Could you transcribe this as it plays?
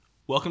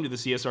Welcome to the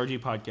CSRG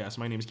podcast.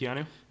 My name is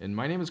Keanu. And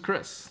my name is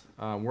Chris.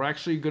 We're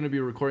actually going to be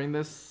recording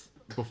this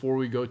before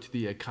we go to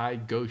the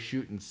Akai Go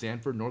Shoot in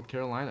Sanford, North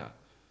Carolina.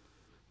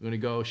 We're going to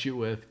go shoot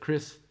with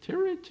Chris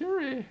Tilly. It's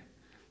going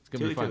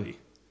to be fun.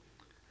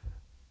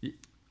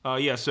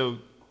 So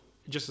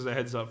just as a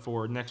heads up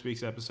for next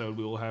week's episode,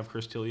 we will have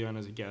Chris Tilly on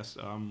as a guest.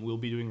 We'll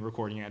be doing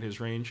recording at his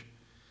range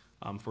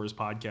for his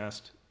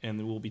podcast, and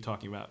then we'll be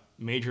talking about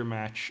major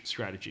match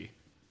strategy.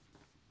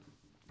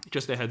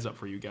 Just a heads up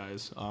for you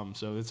guys.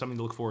 So it's something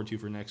to look forward to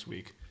for next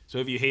week. So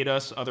if you hate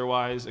us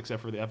otherwise,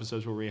 except for the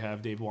episodes where we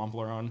have Dave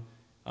Wampler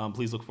on,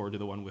 please look forward to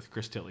the one with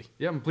Chris Tilly.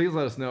 Yeah, and please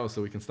let us know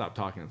so we can stop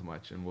talking as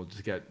much, and we'll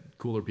just get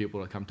cooler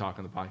people to come talk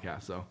on the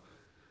podcast. So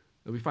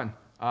it'll be fun.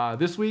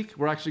 This week,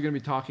 we're actually going to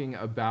be talking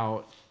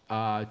about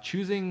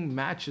choosing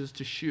matches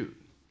to shoot.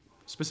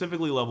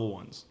 Specifically level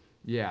ones.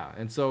 Yeah,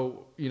 and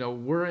so,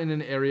 we're in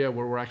an area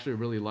where we're actually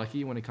really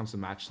lucky when it comes to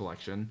match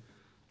selection.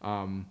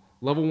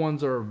 Level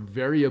ones are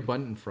very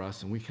abundant for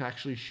us, and we can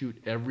actually shoot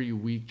every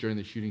week during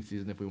the shooting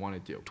season if we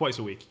wanted to. Twice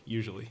a week,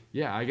 usually.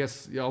 Yeah, I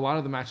guess a lot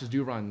of the matches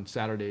do run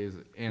Saturdays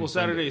and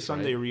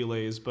Sunday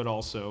relays, but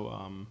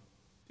also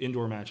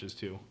indoor matches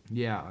too.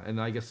 Yeah,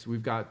 and I guess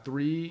we've got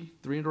three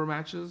indoor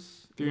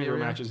matches. Three indoor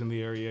matches in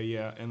the area,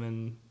 yeah. And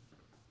then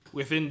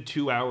within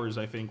 2 hours,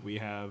 I think we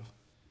have,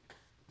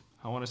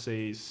 I want to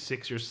say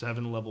 6 or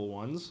 7 level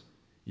ones.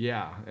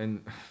 Yeah,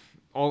 and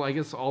all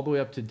the way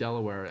up to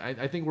Delaware.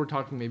 I think we're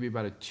talking maybe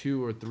about a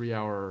 2 or 3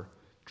 hour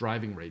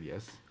driving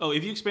radius. Oh,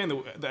 if you expand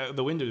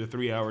the window to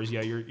 3 hours,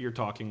 yeah, you're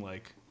talking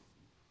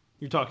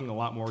a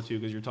lot more too,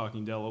 because you're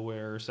talking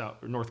Delaware,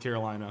 North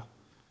Carolina.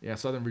 Yeah,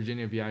 Southern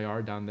Virginia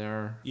VIR down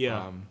there.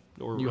 Yeah,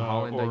 or New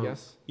Holland, I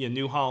guess. Yeah,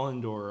 New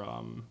Holland or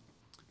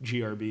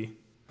GRB.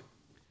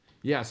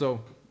 Yeah,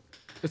 so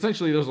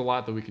essentially there's a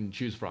lot that we can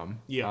choose from.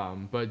 Yeah.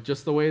 But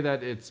just the way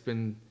that it's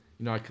been,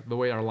 the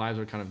way our lives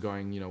are kind of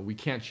going, we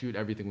can't shoot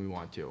everything we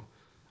want to.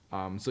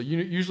 So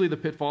usually the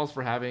pitfalls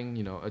for having,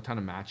 a ton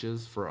of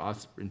matches for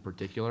us in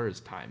particular is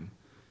time.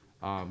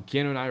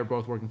 Keanu and I are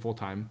both working full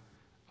time.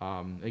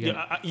 Again,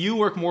 yeah, you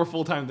work more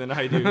full time than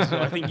I do, so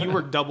I think you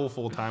work double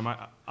full time.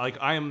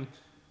 I am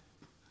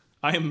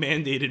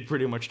mandated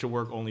pretty much to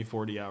work only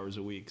 40 hours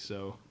a week.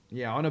 So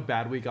yeah, on a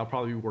bad week, I'll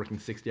probably be working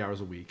 60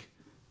 hours a week.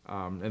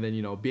 And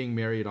then, being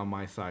married on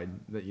my side,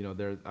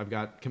 that I've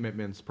got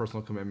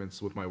personal commitments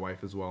with my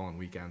wife as well on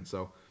weekends.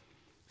 So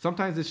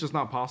sometimes it's just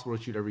not possible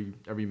to shoot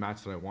every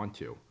match that I want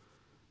to.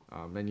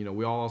 And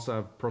we all also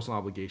have personal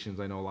obligations.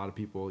 I know a lot of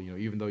people,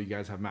 even though you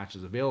guys have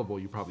matches available,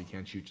 you probably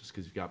can't shoot just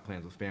because you've got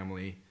plans with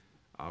family,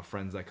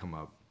 friends that come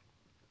up.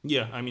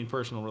 Yeah, I mean,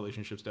 personal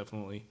relationships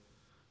definitely.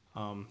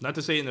 Not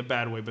to say it in a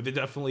bad way, but they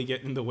definitely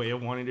get in the way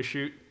of wanting to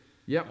shoot.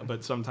 Yep.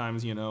 But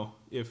sometimes,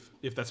 if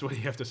that's what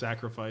you have to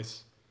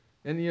sacrifice.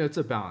 And it's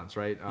a balance,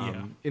 right?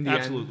 Yeah, in the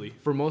absolutely.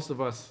 End, for most of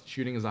us,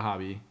 shooting is a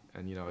hobby,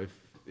 and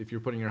if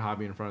you're putting your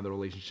hobby in front of the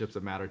relationships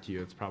that matter to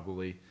you, it's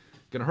probably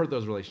gonna hurt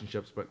those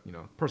relationships. But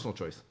personal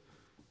choice.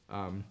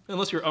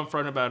 Unless you're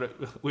upfront about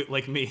it,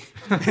 like me,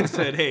 and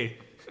said, "Hey,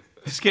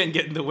 this can't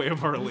get in the way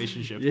of our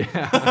relationship."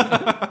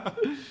 Yeah.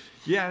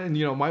 Yeah,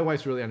 and my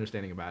wife's really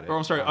understanding about it. Or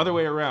I'm sorry, other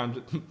way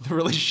around. The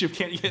relationship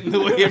can't get in the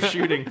way of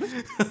shooting.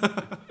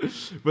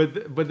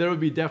 But there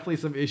would be definitely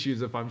some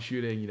issues if I'm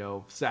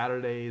shooting,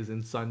 Saturdays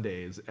and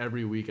Sundays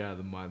every week out of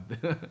the month.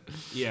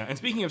 Yeah, and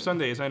speaking of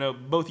Sundays, I know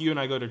both you and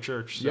I go to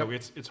church, so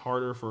yep. it's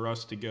harder for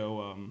us to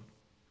go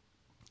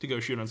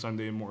shoot on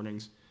Sunday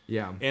mornings.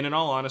 Yeah. And in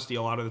all honesty,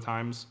 a lot of the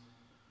times,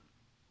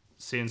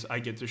 since I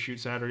get to shoot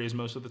Saturdays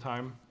most of the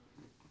time,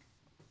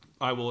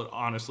 I will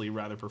honestly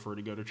rather prefer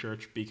to go to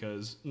church,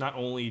 because not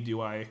only did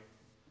I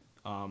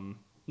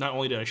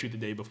shoot the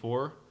day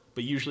before,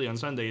 but usually on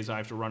Sundays I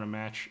have to run a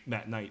match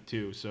that night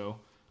too. So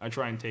I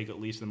try and take at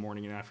least the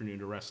morning and afternoon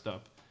to rest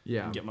up.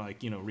 Yeah. And get my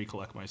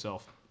recollect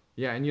myself.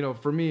 Yeah, and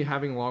for me,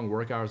 having long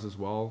work hours as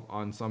well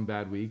on some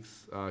bad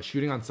weeks,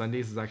 shooting on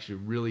Sundays is actually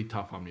really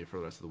tough on me for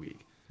the rest of the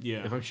week.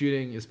 Yeah. If I'm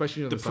shooting,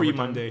 especially during the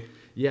pre-Monday.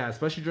 Yeah,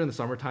 especially during the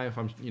summertime, if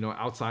I'm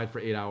outside for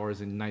 8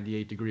 hours in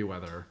 98-degree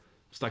weather,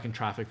 stuck in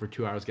traffic for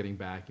 2 hours getting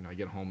back, I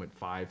get home at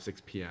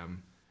 5-6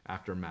 p.m.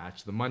 after a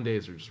match. The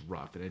Mondays are just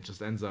rough, and it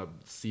just ends up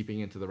seeping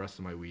into the rest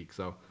of my week.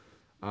 So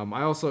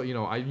I also,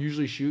 I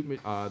usually shoot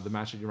the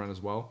match that you run as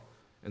well.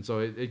 And so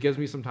it gives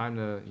me some time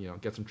to,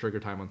 get some trigger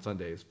time on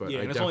Sundays. But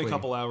yeah, and it's only a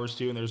couple hours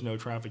too, and there's no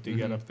traffic to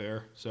get up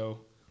there. So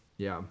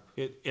yeah,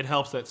 it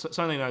helps that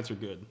Sunday nights are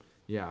good.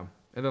 Yeah.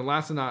 And then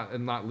last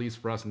and not least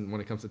for us,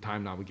 when it comes to time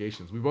and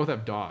obligations, we both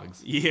have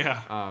dogs.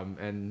 Yeah.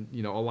 And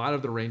a lot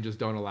of the ranges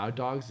don't allow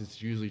dogs. It's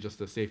usually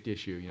just a safety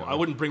issue. Well, I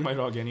wouldn't bring my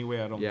dog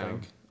anyway, I don't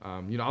think.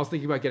 I was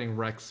thinking about getting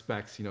Rex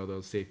Specs,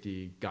 those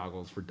safety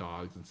goggles for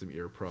dogs and some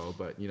Ear Pro,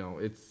 but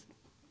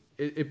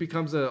it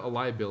becomes a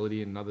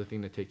liability and another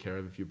thing to take care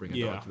of if you bring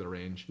a dog to the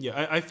range.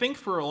 Yeah, I think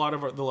for a lot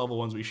of the level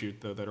ones we shoot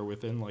though that are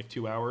within like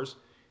 2 hours,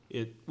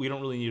 we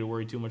don't really need to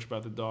worry too much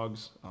about the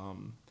dogs.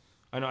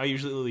 I know I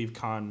usually leave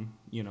Khan,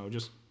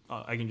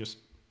 I can just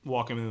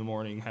walk him in the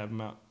morning, have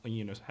him out,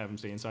 have him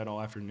stay inside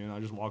all afternoon.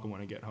 I'll just walk him when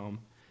I get home.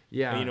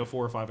 Yeah.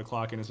 4 or 5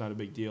 o'clock, and it's not a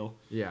big deal.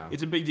 Yeah.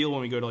 It's a big deal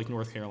when we go to like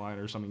North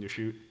Carolina or something to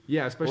shoot.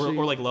 Yeah, especially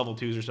Or like level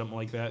 2s or something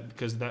like that,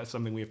 because that's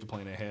something we have to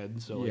plan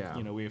ahead. So like,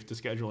 Yeah. we have to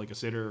schedule like a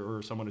sitter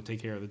or someone to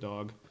take care of the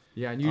dog.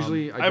 Yeah, and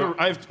usually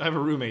I have a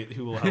roommate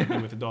who will help me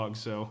with the dog.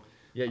 So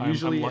yeah, I'm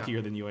usually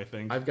luckier than you, I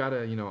think. I've got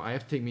to, I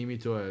have to take Mimi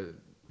to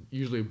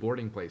usually a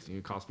boarding place.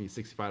 It costs me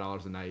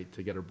 $65 a night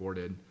to get her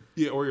boarded.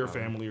 Yeah, or your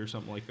family or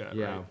something like that.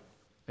 Yeah. Right?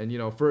 And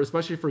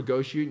especially for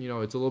ghost shoot,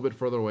 it's a little bit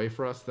further away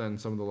for us than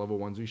some of the level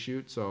 1s we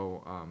shoot.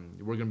 So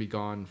we're gonna be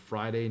gone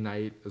Friday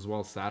night as well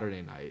as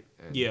Saturday night.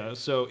 And Yeah.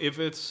 So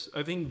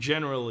I think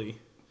generally,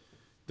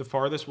 the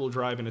farthest we'll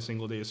drive in a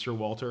single day is Sir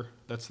Walter.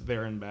 That's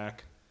there and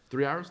back.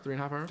 3 hours,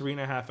 3.5 hours.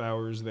 3.5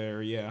 hours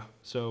there. Yeah.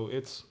 So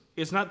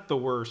it's not the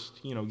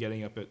worst.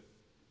 Getting up at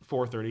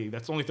 4:30.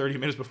 That's only 30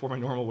 minutes before my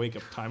normal wake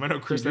up time. I know,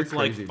 Chris. Dude, you're that's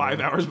crazy, like 5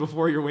 man. hours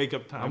before your wake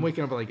up time. I'm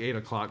waking up at like 8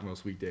 o'clock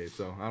most weekdays,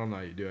 so I don't know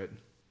how you do it.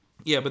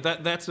 Yeah, but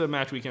that's a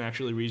match we can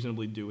actually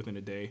reasonably do within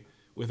a day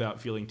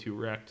without feeling too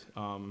wrecked.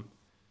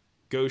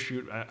 Go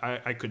shoot,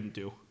 I couldn't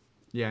do.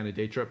 Yeah, and a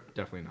day trip,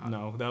 definitely not.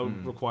 No, that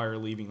would require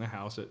leaving the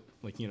house at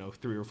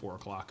 3 or 4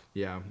 o'clock.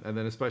 Yeah, and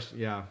then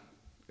especially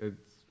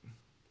it's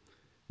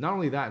not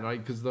only that, right?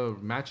 Because the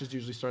matches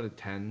usually start at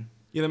 10.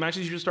 Yeah, the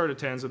matches usually start at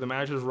 10, so the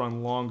matches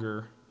run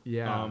longer.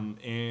 Yeah.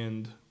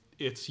 And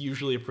it's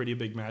usually a pretty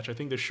big match. I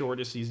think the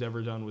shortest he's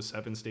ever done was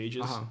 7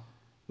 stages,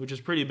 which is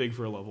pretty big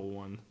for a level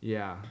 1.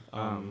 Yeah.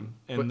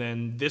 And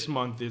then this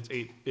month it's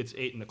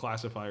 8 in the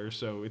classifier,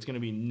 so it's going to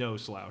be no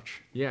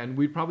slouch. Yeah, and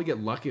we'd probably get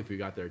lucky if we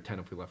got there at 10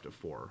 if we left at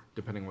 4,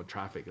 depending on what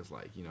traffic is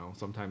like.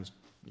 Sometimes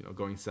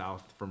going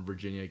south from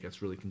Virginia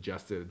gets really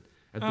congested.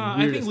 At the I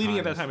think weirdest leaving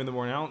at that times. time in the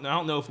morning. I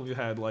don't know if we've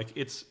had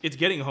it's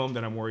getting home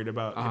that I'm worried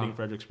about hitting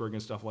Fredericksburg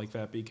and stuff like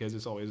that, because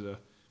it's always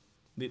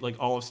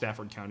all of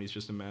Stafford County is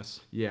just a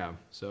mess. Yeah,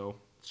 So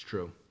it's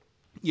true.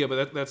 yeah,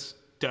 but that's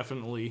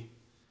definitely.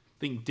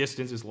 I think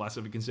distance is less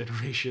of a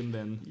consideration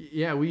than.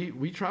 Yeah,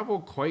 we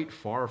travel quite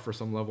far for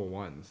some level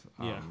 1s.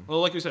 Yeah.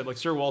 Well, like we said, like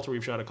Sir Walter,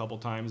 we've shot a couple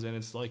times, and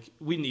it's like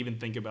we didn't even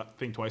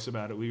think twice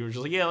about it. We were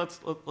just like, yeah,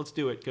 let's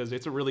do it because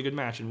it's a really good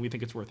match, and we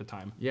think it's worth the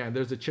time. Yeah, and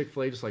there's a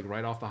Chick-fil-A just like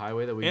right off the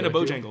highway that we And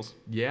go a to. Bojangles.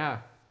 Yeah,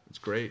 it's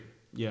great.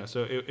 Yeah,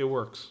 so it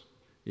works.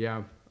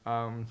 Yeah.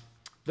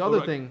 The What other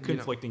about thing,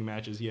 conflicting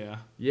matches. Yeah.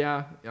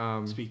 yeah.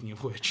 Speaking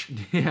of which.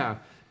 Yeah.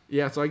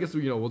 Yeah, so I guess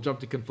we'll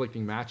jump to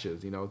conflicting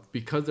matches.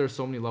 Because there's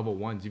so many level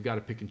 1s, you've got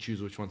to pick and choose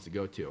which ones to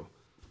go to.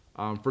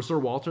 For Sir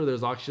Walter,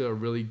 there's actually a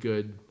really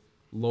good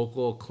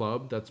local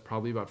club that's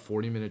probably about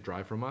 40-minute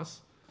drive from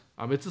us.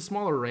 It's a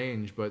smaller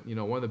range, but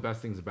one of the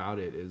best things about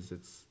it is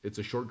it's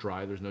a short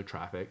drive. There's no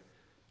traffic.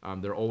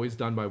 They're always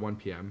done by 1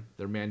 p.m.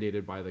 They're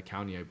mandated by the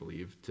county, I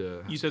believe.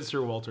 You said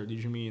Sir Walter.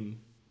 Did you mean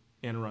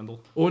Anne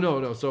Arundel? Oh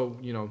no. So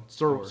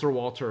Sir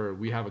Walter,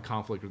 we have a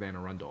conflict with Anne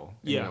Arundel.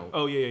 And, Yeah.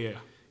 Oh yeah.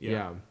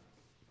 Yeah.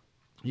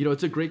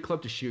 It's a great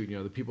club to shoot.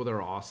 The people there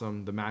are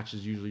awesome. The match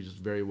is usually just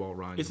very well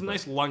run. It's a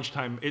nice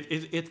lunchtime.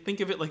 Think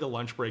of it like a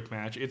lunch break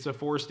match. It's a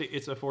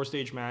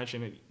 4-stage match,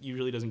 and it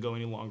usually doesn't go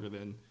any longer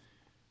than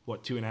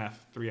 2.5,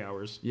 3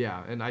 hours.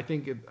 Yeah, and I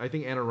think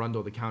Anne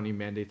Arundel, the county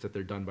mandates that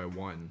they're done by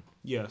 1.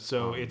 Yeah,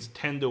 so it's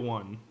 10 to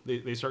 1.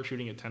 They start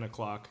shooting at 10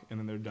 o'clock, and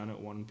then they're done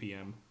at 1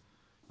 p.m.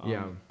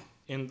 Yeah.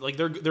 And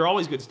they're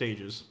always good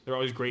stages. They're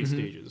always great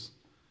stages.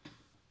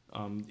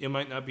 It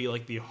might not be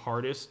like the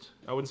hardest.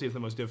 I wouldn't say it's the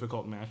most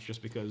difficult match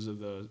just because of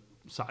the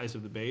size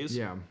of the bays.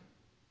 Yeah.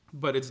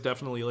 But it's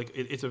definitely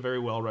it's a very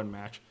well run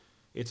match.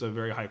 It's a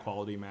very high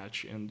quality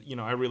match, and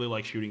I really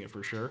like shooting it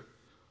for sure.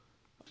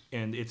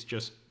 And it's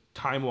just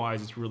time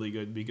wise, it's really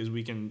good because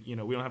we can we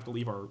don't have to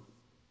leave our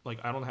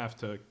I don't have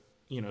to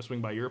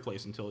swing by your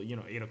place until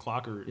 8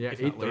 o'clock or Yeah,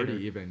 if not later. 8:30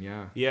 even.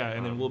 Yeah. Yeah,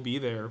 and then we'll be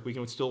there. We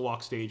can still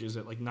walk stages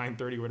at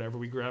 9:30 or whatever.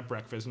 We grab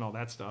breakfast and all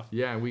that stuff.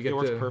 Yeah, and It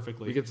works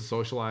perfectly. We get to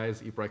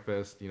socialize, eat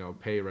breakfast,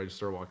 pay,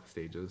 register, walk the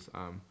stages.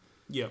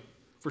 Yeah,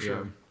 for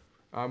sure.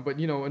 But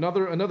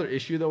another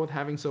issue though with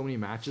having so many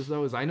matches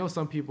though is I know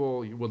some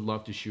people would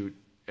love to shoot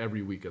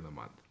every week of the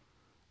month.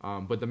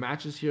 But the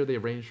matches here they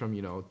range from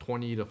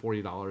 $20 to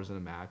 $40 in a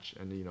match,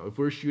 and if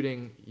we're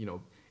shooting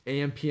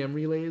AM PM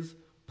relays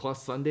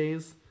plus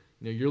Sundays,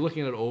 you're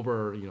looking at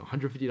over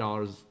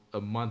 $150 a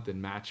month in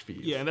match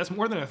fees. Yeah, and that's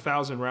more than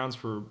 1,000 rounds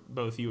for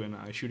both you and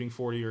I shooting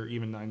 40 or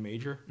even 9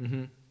 major.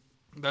 Mm-hmm.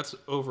 That's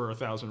over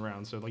 1,000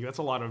 rounds, so that's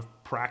a lot of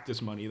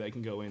practice money that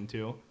can go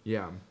into.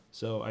 Yeah.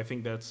 So I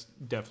think that's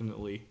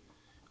definitely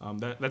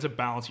that's a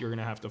balance you're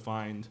gonna have to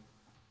find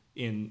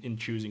in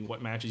choosing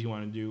what matches you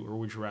want to do, or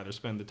would you rather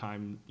spend the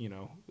time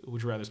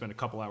would you rather spend a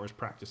couple hours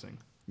practicing?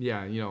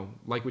 Yeah,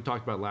 like we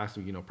talked about last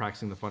week,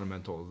 practicing the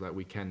fundamentals that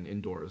we can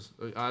indoors.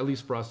 At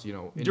least for us,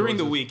 during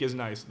the week is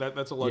nice.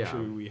 That's a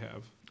luxury we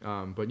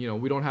have. But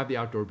we don't have the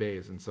outdoor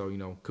bays, and so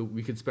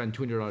we could spend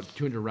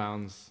 200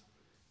 rounds,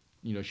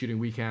 shooting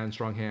weekend,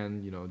 strong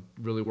hand,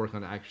 really work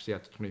on accuracy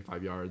at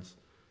 25 yards,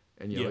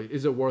 and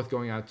is it worth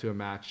going out to a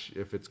match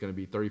if it's going to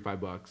be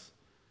 $35?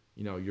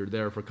 You're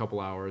there for a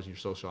couple hours, you're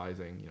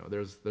socializing.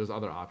 There's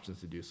other options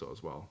to do so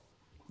as well.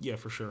 Yeah,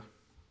 for sure.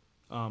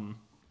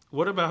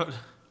 What about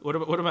what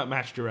about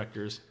match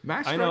directors?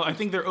 Match I know. I directors?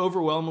 think they're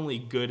overwhelmingly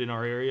good in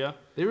our area,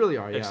 They really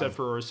are, yeah. except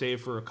for save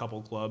for a couple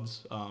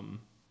clubs.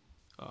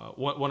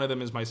 One of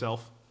them is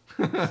myself.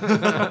 You're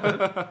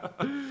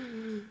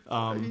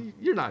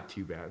not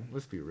too bad.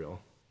 Let's be real.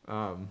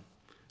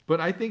 But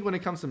I think when it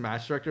comes to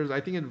match directors, I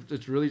think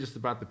it's really just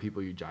about the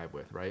people you jive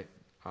with, right?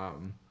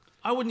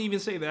 I wouldn't even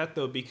say that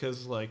though,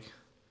 because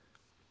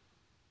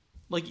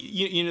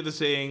you know the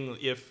saying,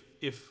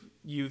 if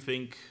you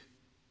think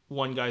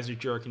one guy's a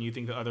jerk and you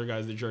think the other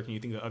guy's a jerk and you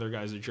think the other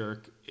guy's a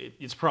jerk,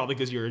 it's probably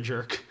because you're a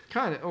jerk,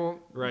 Kind of. Well,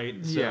 right?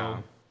 yeah.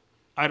 So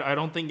I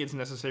don't think it's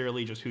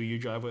necessarily just who you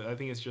jive with. I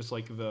think it's just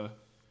like the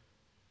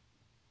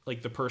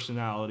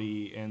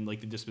personality and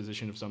like the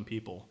disposition of some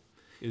people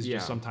is Yeah.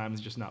 just sometimes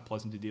just not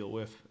pleasant to deal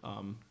with.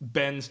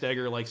 Ben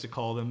Steger likes to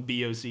call them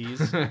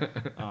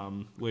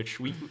BOCs, which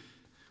we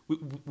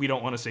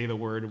don't want to say the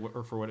word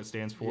or for what it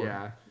stands for.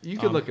 Yeah. You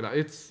can look it up.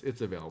 It's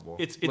available.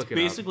 It's Look it up.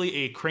 basically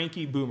a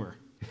cranky boomer.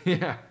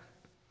 Yeah.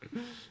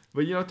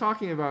 But,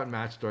 talking about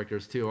match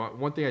directors too,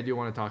 one thing I do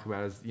want to talk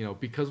about is,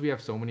 because we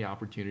have so many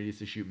opportunities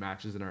to shoot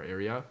matches in our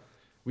area,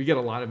 we get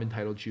a lot of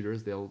entitled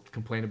shooters. They'll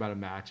complain about a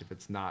match if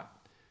it's not,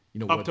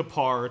 Up to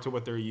par to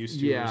what they're used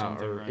to or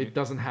something, or right? it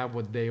doesn't have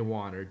what they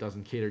want, or it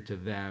doesn't cater to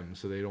them,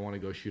 so they don't want to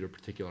go shoot a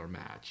particular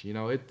match.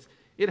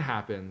 It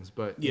happens,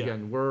 but Yeah.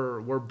 again,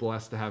 we're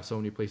blessed to have so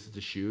many places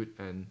to shoot,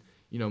 and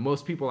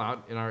most people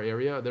out in our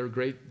area, they're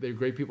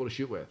great people to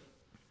shoot with.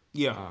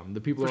 Yeah. The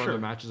people For who are on sure.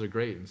 the matches are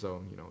great, and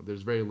so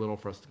there's very little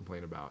for us to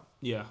complain about.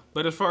 Yeah.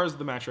 But as far as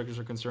the match directors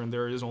are concerned,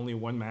 there is only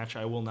one match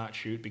I will not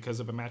shoot because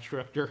of a match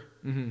director.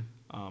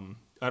 Mm-hmm.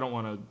 I don't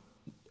want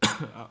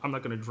to. I'm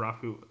not going to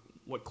drop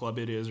what club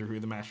it is or who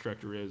the match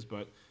director is,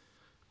 but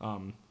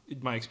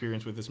my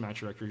experience with this match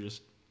director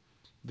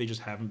they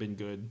just haven't been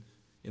good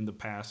in the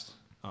past.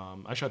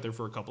 I shot there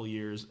for a couple of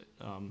years.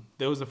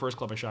 That was the first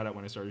club I shot at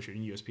when I started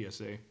shooting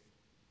USPSA,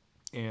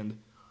 and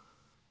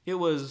it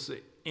was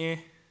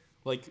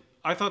like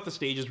I thought the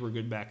stages were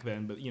good back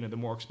then, but the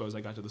more exposed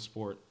I got to the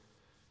sport,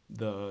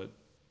 the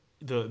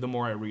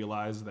more I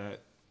realized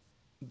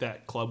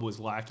that club was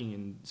lacking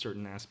in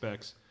certain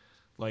aspects.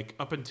 Like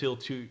up until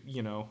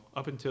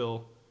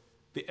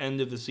the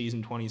end of the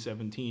season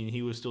 2017,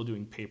 he was still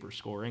doing paper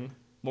scoring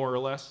more or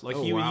less. Like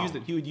Oh, he would wow. use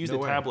No the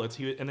way. tablets,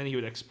 and then he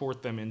would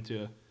export them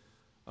into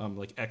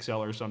like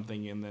Excel or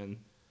something, and then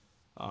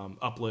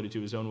upload it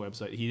to his own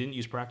website. He didn't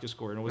use practice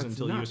score, and it wasn't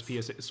That's until nuts.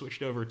 USPSA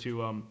switched over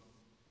to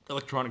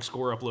electronic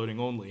score uploading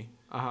only.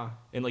 Uh-huh.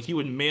 And like he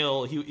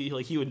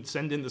would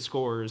send in the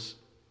scores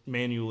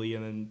manually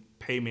and then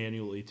pay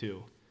manually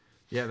too.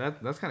 Yeah,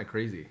 that's kind of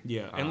crazy.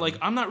 Yeah, and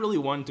I'm not really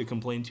one to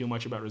complain too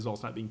much about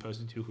results not being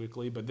posted too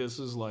quickly, but this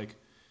is like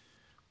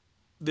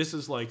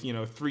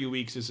 3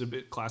 weeks is a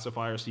bit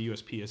classifiers to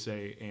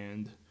USPSA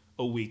and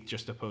a week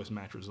just to post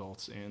match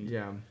results, and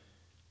Yeah.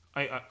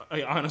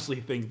 I honestly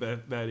think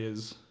that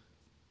is.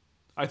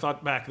 I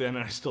thought back then,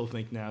 and I still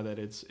think now that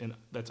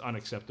that's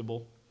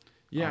unacceptable.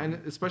 Yeah, and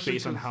especially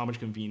based on since- how much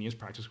convenience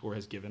practice score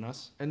has given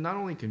us. And not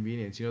only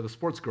convenience, the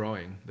sport's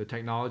growing. The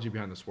technology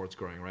behind the sport's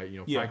growing, right?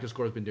 Yeah. Practice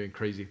score has been doing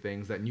crazy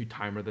things. That new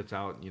timer that's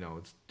out,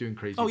 it's doing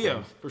crazy Oh things.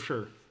 yeah, for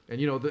sure.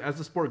 And, as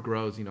the sport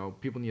grows,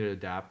 people need to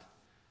adapt.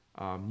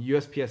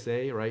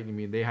 USPSA, right? I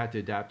mean, they had to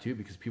adapt too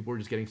because people were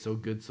just getting so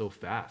good so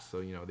fast.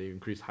 So, they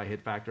increased high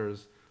hit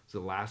factors. Was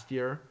it last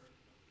year?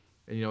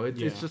 And, it's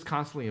Yeah. just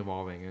constantly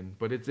evolving.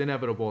 But it's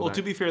inevitable Well, that...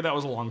 to be fair, that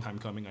was a long time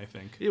coming, I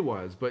think. It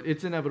was, but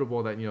it's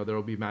inevitable that there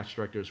will be match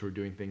directors who are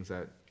doing things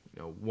that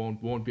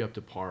won't be up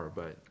to par.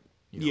 But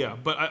Yeah,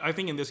 but I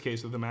think in this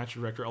case, of the match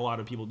director, a lot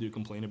of people do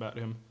complain about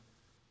him.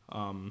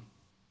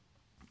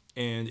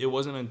 And it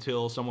wasn't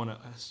until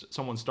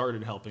someone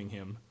started helping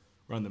him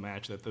run the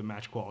match that the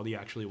match quality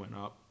actually went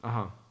up.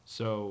 uh-huh.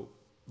 So,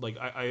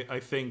 I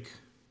think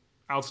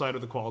outside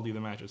of the quality of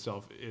the match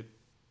itself,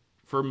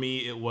 for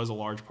me, it was a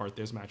large part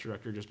this match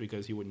director just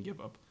because he wouldn't give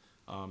up.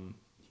 Kind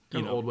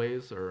of old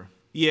ways, or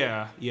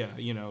Yeah,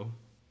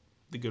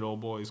 the good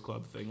old boys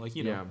club thing,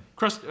 Yeah.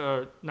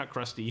 not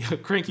crusty,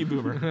 cranky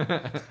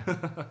boomer.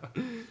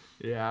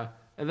 yeah.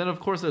 And then of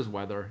course there's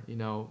weather.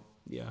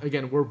 Yeah,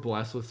 Again, we're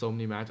blessed with so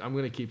many matches. I'm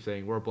gonna keep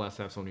saying we're blessed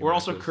to have so many. we're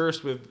matches. also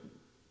cursed with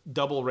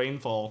double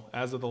rainfall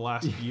as of the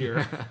last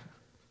year.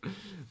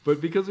 But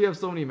because we have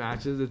so many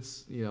matches,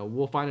 it's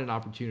we'll find an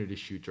opportunity to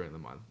shoot during the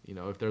month.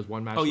 If there's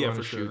one match Oh, we yeah, want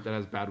for to sure. shoot that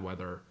has bad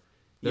weather,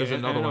 Yeah, there's and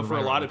another I know one for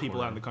right a lot around of the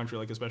people out in corner. the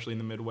country, especially in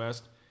the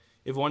Midwest,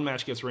 if one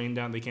match gets rained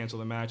down, they cancel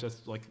the match.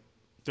 That's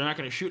they're not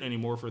going to shoot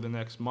anymore for the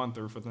next month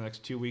or for the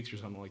next 2 weeks or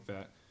something like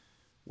that.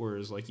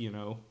 Whereas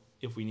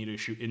if we need to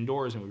shoot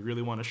indoors and we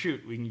really want to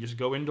shoot, we can just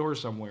go indoors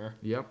somewhere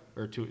Yep.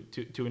 or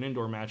to an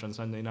indoor match on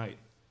Sunday night,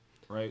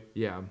 right?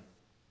 Yeah.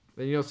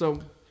 And, so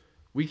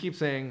we keep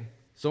saying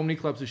so many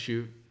clubs to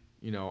shoot.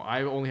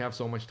 I only have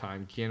so much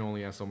time. Ken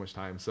only has so much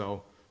time.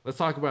 So let's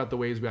talk about the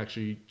ways we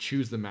actually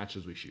choose the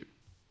matches we shoot.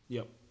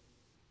 Yep.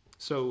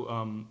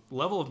 So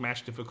level of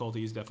match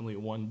difficulty is definitely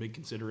one big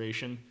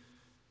consideration.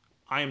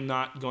 I am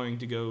not going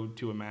to go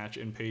to a match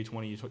and pay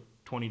 $20 to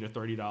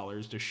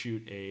 $30 to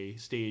shoot a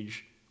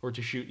stage or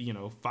to shoot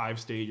 5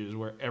 stages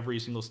where every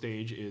single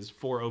stage is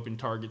 4 open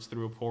targets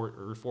through a port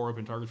or 4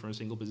 open targets from a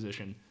single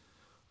position.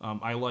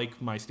 I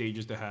like my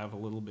stages to have a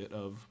little bit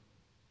of,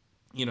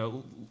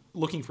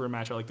 looking for a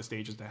match. I like the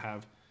stages to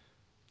have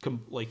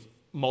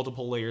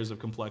multiple layers of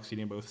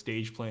complexity in both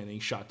stage planning,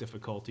 shot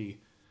difficulty,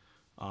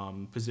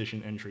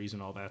 position entries,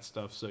 and all that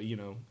stuff. So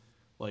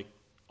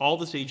all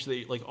the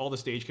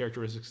stage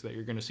characteristics that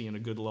you're going to see in a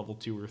good level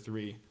 2 or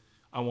 3,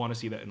 I want to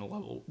see that in a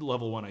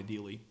level 1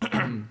 ideally.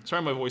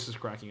 Sorry, my voice is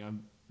cracking.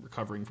 I'm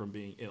recovering from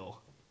being ill.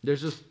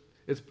 There's just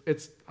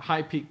it's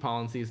high peak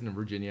pollen season in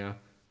Virginia.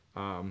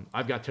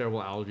 I've got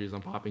terrible allergies.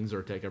 I'm popping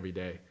Zyrtec every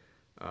day.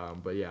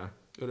 But yeah.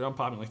 I'm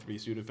popping like 3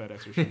 Sudafed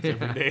extra sheets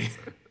every day.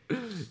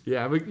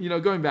 Yeah, but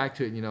going back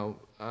to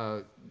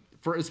it,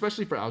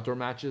 especially for outdoor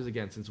matches,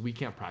 again, since we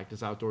can't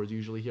practice outdoors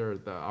usually here,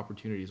 the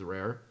opportunity is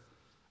rare.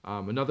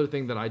 Another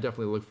thing that I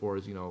definitely look for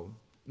is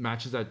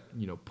matches that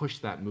push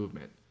that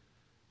movement.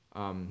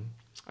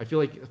 I feel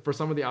like for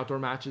some of the outdoor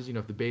matches,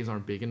 if the bays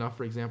aren't big enough,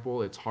 for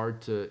example, it's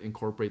hard to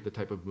incorporate the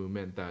type of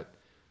movement that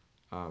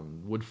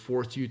would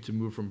force you to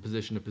move from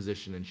position to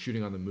position and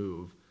shooting on the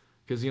move.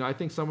 Because I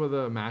think some of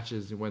the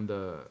matches when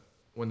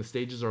the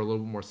stages are a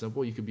little bit more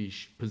simple, you could be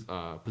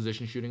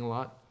position shooting a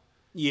lot.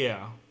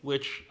 Yeah,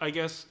 which I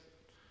guess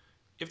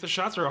if the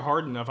shots are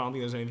hard enough, I don't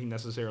think there's anything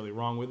necessarily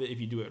wrong with it if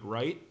you do it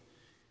right.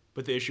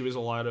 But the issue is a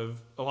lot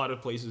of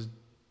places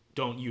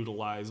don't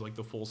utilize like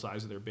the full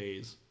size of their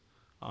bays.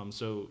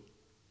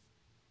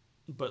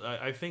 But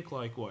I think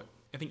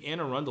I think Anne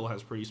Arundel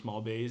has pretty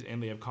small bays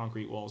and they have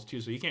concrete walls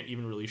too, so you can't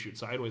even really shoot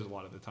sideways a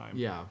lot of the time.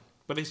 Yeah.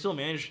 But they still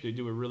manage to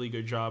do a really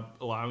good job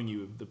allowing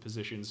you the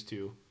positions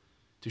to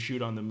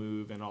shoot on the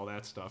move and all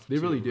that stuff. They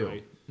really do.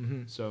 Right?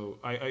 Mm-hmm. So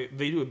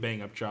they do a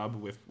bang up job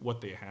with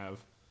what they have.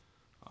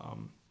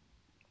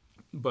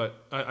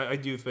 But I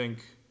do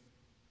think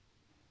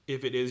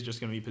if it is just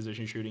going to be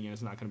position shooting and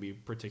it's not going to be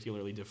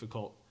particularly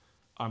difficult,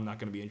 I'm not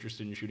going to be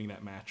interested in shooting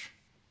that match.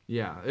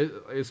 Yeah,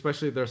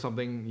 especially if there's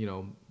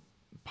something,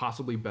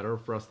 possibly better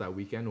for us that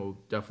weekend, we'll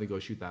definitely go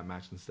shoot that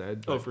match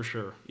instead. But, for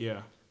sure,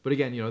 yeah. But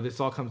again, this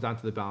all comes down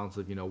to the balance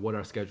of, what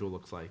our schedule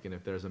looks like. And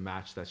if there's a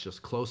match that's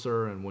just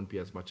closer and wouldn't be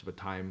as much of a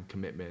time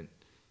commitment,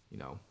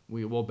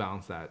 we'll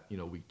balance that,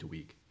 week to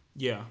week.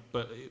 Yeah,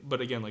 but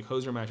again,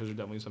 Hoser matches are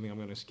definitely something I'm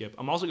going to skip.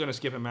 I'm also going to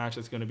skip a match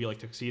that's going to be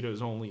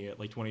tuxedos only at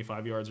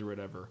 25 yards or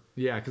whatever.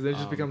 Yeah, because it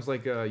just becomes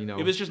if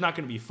it's just not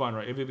going to be fun,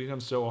 right? If it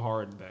becomes so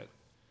hard that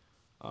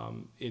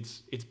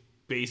it's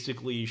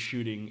basically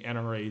shooting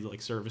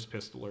NRA service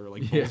pistol or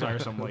bullseye or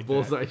something like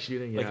bullseye that.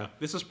 Shooting, yeah.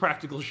 This is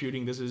practical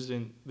shooting. This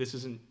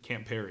isn't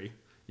Camp Perry.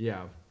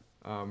 Yeah.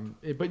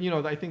 But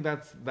I think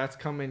that's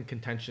come in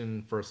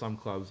contention for some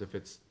clubs if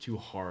it's too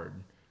hard.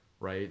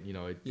 Right,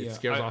 it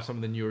scares off some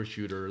of the newer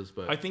shooters,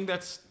 but I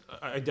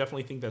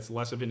definitely think that's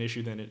less of an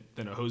issue than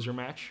a Hoser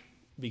match,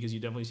 because you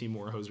definitely see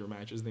more Hoser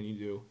matches than you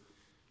do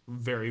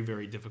very,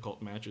 very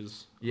difficult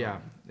matches. Yeah,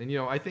 and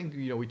I think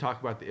we talk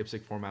about the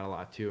IPSC format a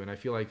lot too, and I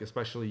feel like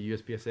especially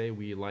USPSA,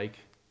 we like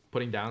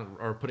putting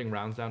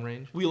rounds down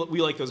range. We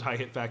like those high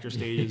hit factor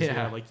stages,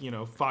 Yeah.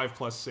 5+,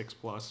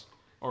 6+,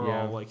 or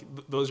all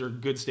those are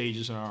good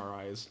stages in our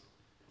eyes.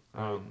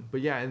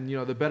 But yeah, and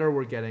the better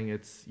we're getting,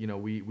 it's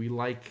we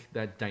like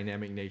that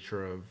dynamic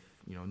nature of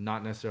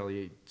not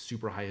necessarily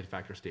super high hit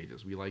factor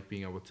stages. We like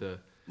being able to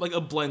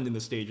a blend in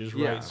the stages,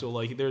 right? Yeah. So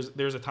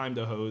there's a time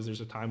to hose, there's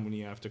a time when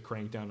you have to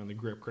crank down on the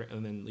grip,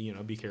 and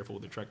then be careful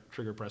with the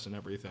trigger press and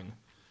everything.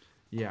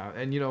 Yeah,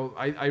 and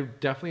I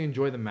definitely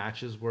enjoy the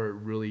matches where it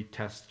really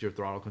tests your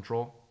throttle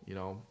control.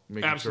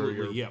 Making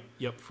Absolutely, sure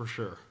yep, for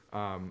sure.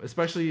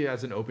 Especially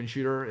as an open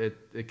shooter,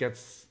 it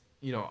gets.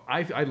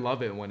 I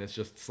love it when it's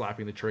just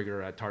slapping the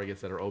trigger at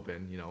targets that are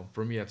open.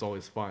 For me, that's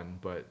always fun.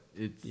 But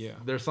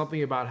there's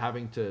something about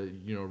having to,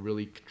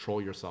 really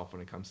control yourself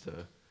when it comes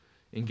to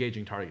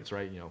engaging targets,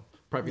 right?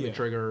 Prepping the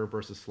trigger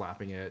versus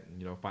slapping it.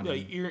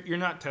 Finding. Yeah, you're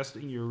not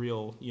testing your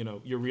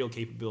real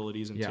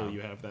capabilities until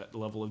you have that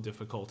level of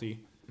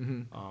difficulty.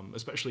 Mm-hmm.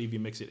 Especially if you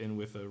mix it in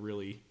with a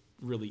really,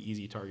 really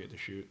easy target to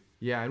shoot.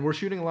 Yeah, and we're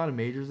shooting a lot of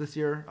majors this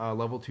year,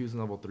 level 2s and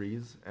level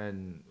 3s.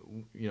 And,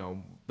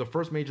 the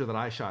first major that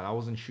I shot, I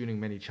wasn't shooting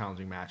many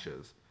challenging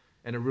matches.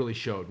 And it really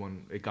showed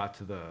when it got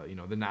to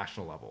the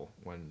national level,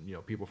 when,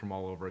 people from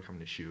all over are coming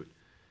to shoot.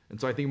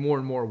 And so I think more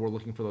and more we're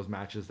looking for those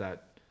matches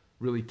that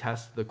really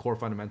test the core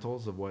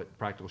fundamentals of what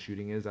practical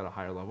shooting is at a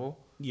higher level.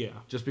 Yeah.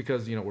 Just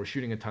because, we're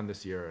shooting a ton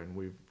this year and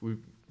we've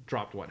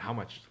dropped how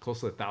much? Close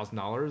to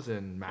 $1,000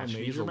 in match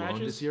fees alone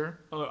this year?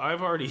 Oh,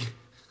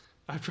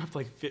 I've dropped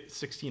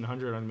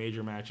 $1,600 on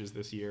major matches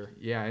this year.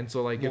 Yeah, and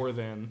so if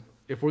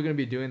we're going to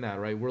be doing that,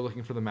 right, we're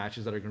looking for the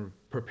matches that are going to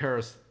prepare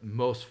us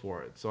most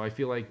for it. So I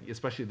feel like,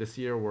 especially this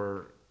year,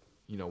 we're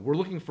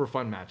looking for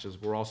fun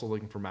matches. We're also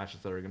looking for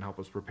matches that are going to help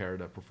us prepare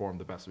to perform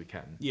the best we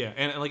can. Yeah,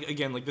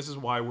 and this is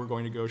why we're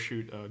going to go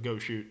shoot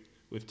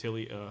with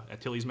Tilly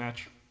at Tilly's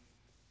match,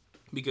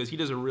 because he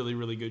does a really,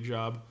 really good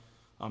job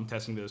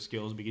testing those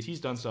skills, because he's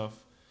done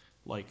stuff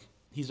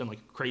he's done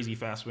crazy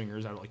fast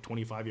swingers out of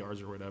 25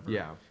 yards or whatever.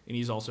 Yeah. And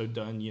he's also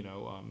done,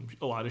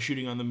 a lot of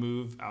shooting on the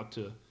move out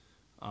to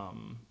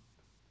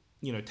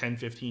 10,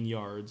 15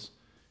 yards.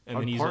 And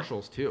On then he's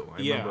partials too. I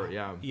remember,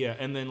 yeah. Yeah,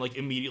 and then like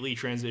immediately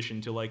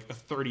transition to like a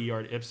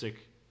 30-yard IPSC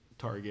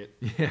target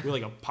Yeah. with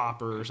like a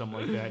popper or something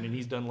like that. And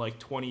he's done like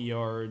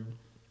 20-yard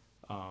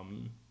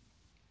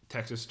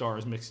Texas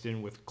Stars mixed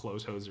in with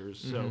close hosers.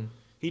 So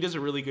he does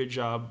a really good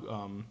job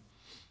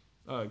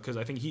because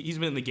I think he's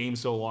been in the game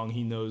so long,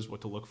 he knows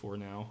what to look for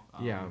now.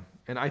 Yeah,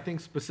 and I think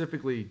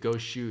specifically Go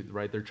Shoot,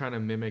 right? They're trying to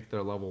mimic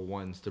their level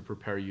 1s to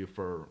prepare you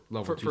for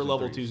level 2s. For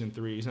level 2s and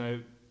 3s.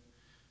 And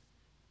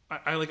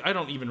I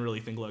don't even really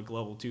think like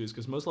level 2s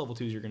because most level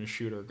 2s you're going to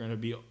shoot are going to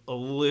be a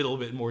little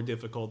bit more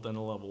difficult than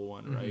a level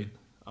 1, right?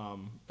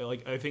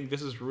 I think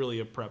this is really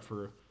a prep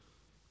for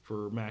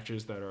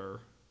matches that are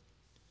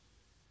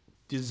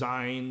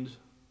designed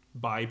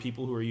by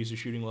people who are used to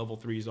shooting level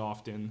 3s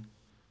often.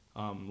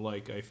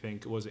 I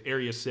think was it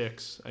Area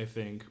 6, I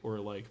think,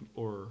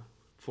 or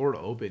Florida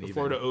Open even.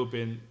 Florida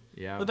Open.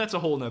 Yeah. But that's a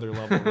whole nother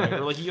level, right?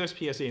 Or like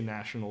USPSA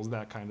Nationals,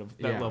 that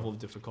Yeah. level of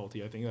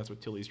difficulty. I think that's what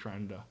Tilly's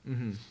trying to.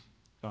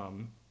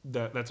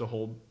 That's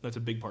a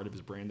big part of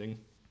his branding.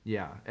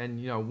 Yeah,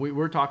 and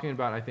we're talking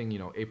about, I think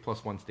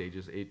 8+1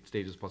 stages, 8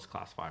 stages plus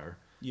classifier.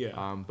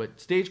 Yeah. But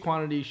stage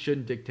quantity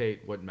shouldn't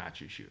dictate what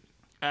match you shoot.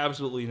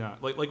 Absolutely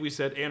not. Like we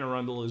said, Anne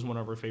Arundel is one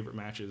of our favorite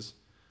matches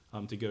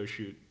to go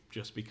shoot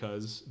just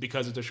because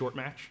it's a short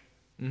match.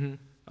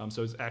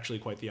 So it's actually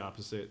quite the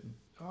opposite.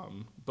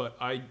 But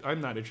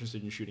I'm not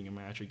interested in shooting a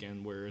match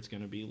again where it's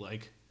going to be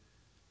like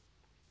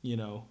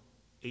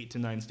 8 to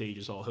 9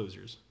 stages all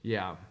hosers.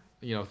 Yeah.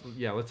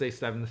 Let's say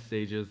 7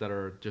 stages that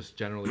are just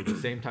generally the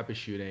same type of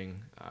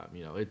shooting.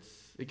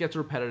 It gets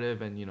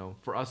repetitive, and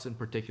for us in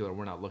particular,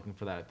 we're not looking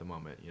for that at the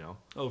moment.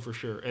 Oh, for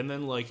sure. And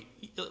then like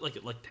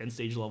 10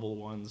 stage level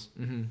ones.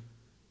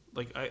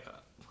 Like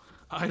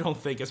I don't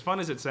think, as fun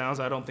as it sounds,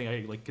 I don't think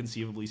I like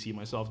conceivably see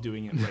myself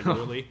doing it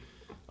regularly,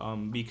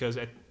 because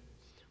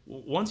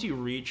once you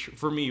reach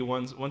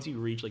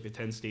like the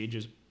 10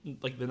 stages,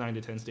 like the 9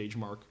 to 10 stage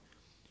mark.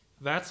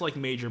 That's like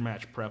major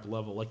match prep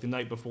level, like the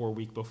night before,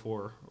 week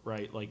before,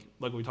 right? Like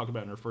we talked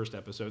about in our first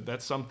episode.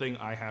 That's something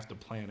I have to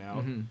plan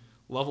out.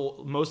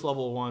 Most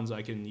level 1s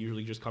I can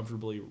usually just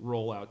comfortably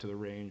roll out to the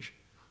range,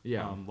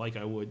 like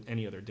I would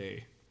any other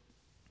day.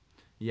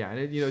 Yeah, and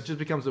it just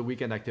becomes a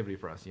weekend activity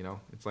for us.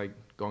 It's like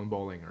going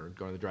bowling or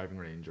going to the driving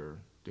range or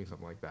doing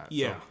something like that.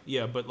 Yeah,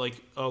 yeah, but like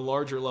a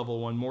larger level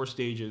 1, more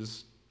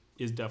stages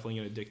is definitely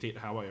going to dictate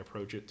how I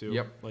approach it too.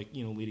 Yep. Like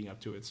leading up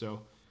to it.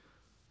 So.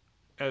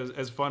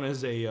 As fun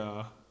as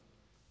a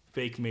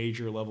fake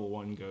major level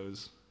 1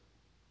 goes,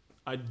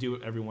 I'd do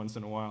it every once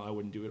in a while. I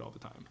wouldn't do it all the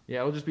time. Yeah,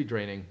 it'll just be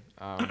draining.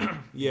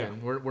 Yeah.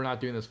 And we're not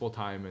doing this full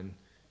time, and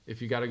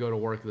if you got to go to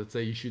work, let's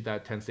say you shoot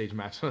that 10 stage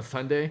match on a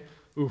Sunday,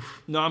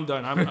 oof. No, I'm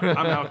done. I'm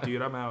out,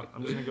 dude. I'm out.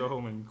 I'm just gonna go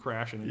home and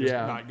crash and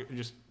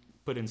just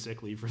put in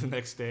sick leave for the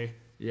next day.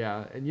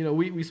 Yeah, and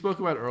we spoke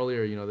about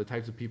earlier, the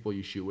types of people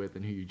you shoot with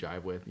and who you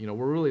jive with. We're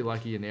really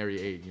lucky in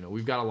Area 8.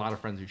 We've got a lot of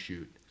friends who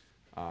shoot.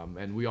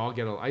 And we all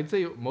I'd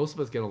say most of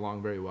us get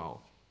along very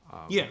well.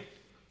 Yeah.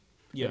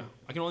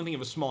 I can only think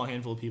of a small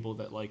handful of people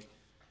that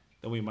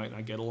we might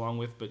not get along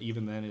with, but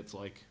even then it's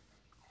like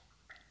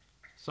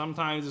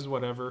sometimes is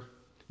whatever.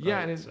 Yeah,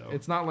 right? and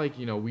it's not like,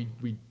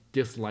 we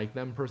dislike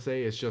them per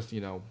se. It's just,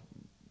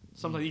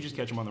 sometimes you just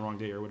catch them on the wrong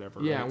day or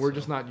whatever. Yeah, right? and we're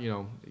just not,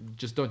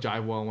 just don't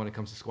jive well when it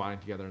comes to squatting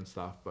together and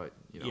stuff. But,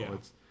 Yeah.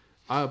 it's...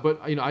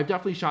 But, I've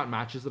definitely shot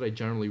matches that I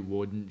generally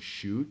wouldn't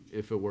shoot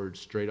if it were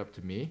straight up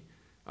to me.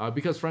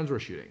 Because friends were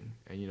shooting,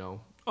 and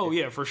Oh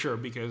yeah, for sure.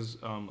 Because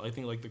I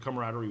think like the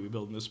camaraderie we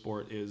build in this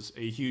sport is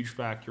a huge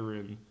factor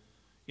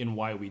in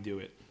why we do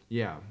it.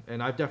 Yeah,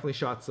 and I've definitely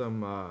shot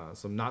some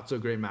not so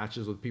great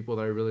matches with people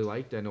that I really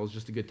liked, and it was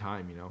just a good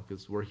time,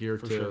 because we're here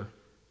to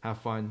have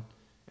fun.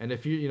 And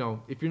if you're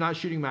not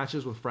shooting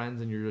matches with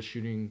friends and you're just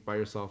shooting by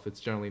yourself, it's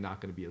generally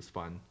not going to be as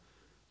fun.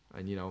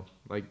 And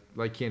like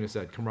Keanu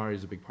said, camaraderie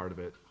is a big part of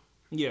it.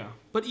 Yeah,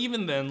 but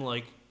even then,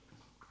 like,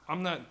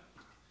 I'm not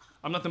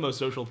the most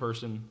social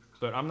person,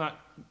 but I'm not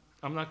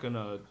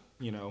gonna,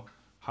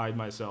 hide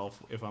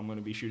myself if I'm gonna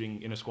be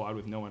shooting in a squad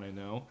with no one I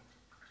know.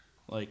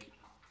 Like,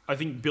 I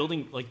think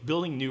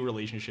building new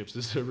relationships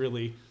is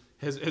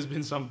has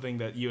been something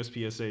that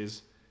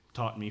USPSA's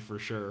taught me for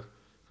sure.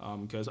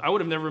 Because I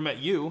would have never met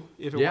you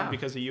if it weren't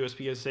because of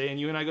USPSA, and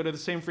you and I go to the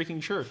same freaking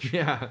church.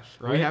 Yeah,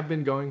 right? We have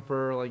been going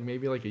for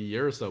maybe a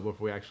year or so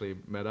before we actually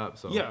met up.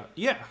 So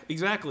yeah,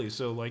 exactly.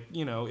 So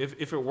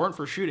if it weren't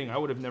for shooting, I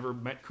would have never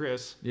met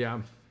Chris.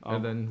 Yeah.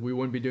 And then we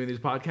wouldn't be doing these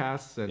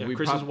podcasts, and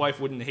Chris's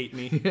wife wouldn't hate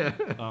me. Yeah.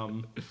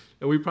 And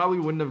we probably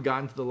wouldn't have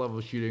gotten to the level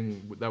of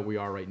shooting that we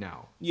are right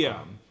now.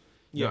 Yeah.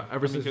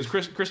 Ever since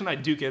because Chris and I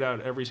duke it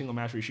out every single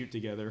match we shoot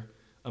together.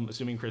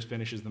 Assuming Chris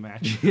finishes the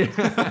match.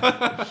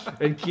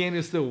 And Keanu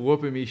is still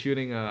whooping me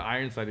shooting an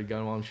iron-sighted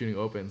gun while I'm shooting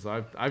open.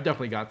 So I've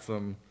definitely got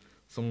some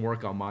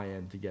work on my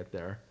end to get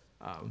there.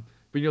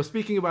 But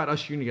speaking about us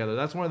shooting together,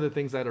 that's one of the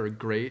things that are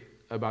great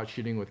about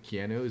shooting with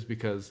Keanu is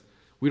because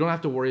we don't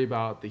have to worry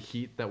about the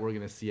heat that we're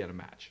going to see at a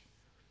match.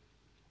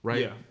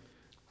 Right? Yeah.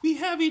 We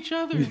have each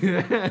other.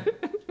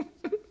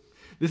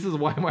 This is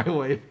why my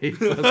wife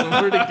hates us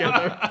when we're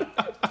together.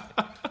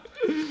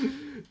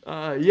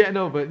 Yeah,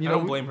 no, but I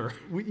don't blame her.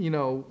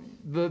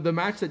 The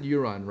match that you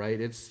run, right?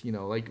 It's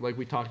like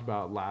we talked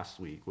about last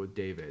week with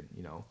David.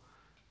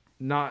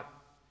 Not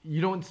you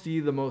don't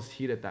see the most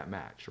heat at that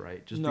match,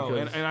 right? Just No,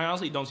 because. and I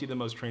honestly don't see the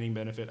most training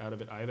benefit out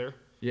of it either.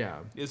 Yeah.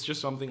 It's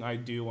just something I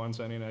do on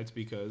Sunday nights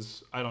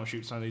because I don't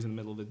shoot Sundays in the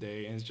middle of the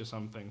day, and it's just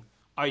something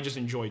I just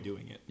enjoy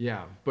doing it.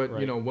 Yeah, but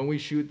Right. when we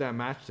shoot that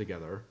match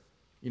together,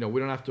 we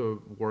don't have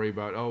to worry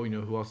about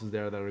who else is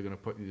there that are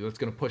that's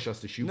gonna push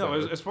us to shoot. No,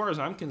 better. as far as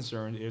I'm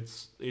concerned,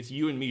 it's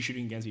you and me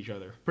shooting against each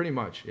other. Pretty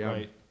much, yeah.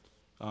 Right.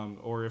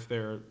 Or if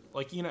they're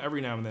like every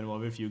now and then we'll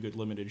have a few good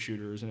limited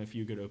shooters and a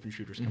few good open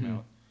shooters come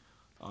out.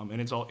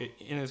 And it's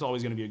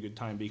always going to be a good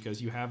time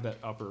because you have that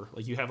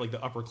you have like the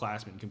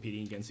upperclassmen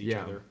competing against each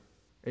other.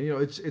 And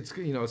it's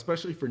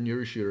especially for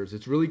newer shooters,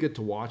 it's really good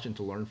to watch and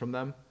to learn from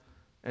them.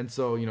 And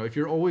so if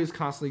you're always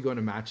constantly going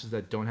to matches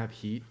that don't have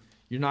heat,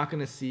 you're not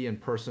going to see in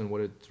person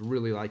what it's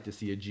really like to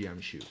see a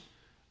GM shoot.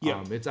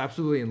 Yeah. It's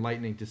absolutely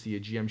enlightening to see a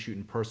GM shoot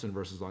in person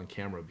versus on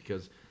camera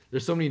because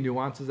there's so many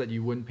nuances that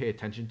you wouldn't pay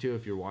attention to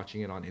if you're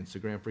watching it on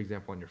Instagram, for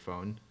example, on your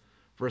phone,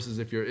 versus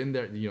if you're in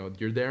there,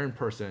 you're there in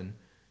person.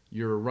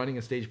 You're running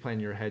a stage plan in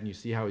your head, and you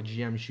see how a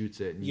GM shoots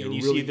it, and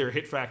you see their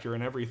hit factor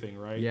and everything,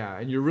 right? Yeah,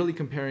 and you're really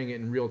comparing it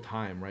in real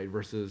time, right?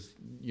 Versus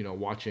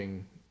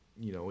watching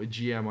a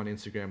GM on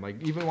Instagram,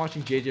 like even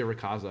watching JJ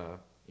Rakaza,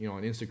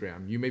 on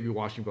Instagram, you may be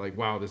watching, but like,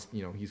 wow, this,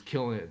 he's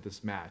killing it at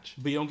this match.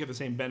 But you don't get the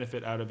same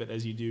benefit out of it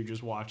as you do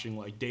just watching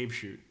like Dave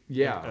shoot.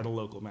 Yeah. At a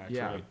local match,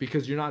 yeah, right?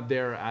 because you're not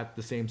there at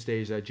the same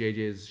stage that JJ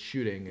is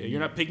shooting. Yeah, you're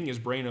not picking his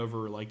brain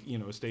over like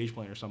a stage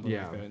plan or something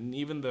Yeah. like that. And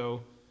even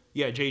though,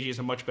 JJ is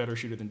a much better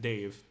shooter than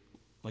Dave,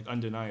 like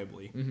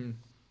undeniably. Mm-hmm.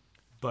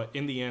 But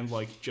in the end,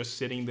 like just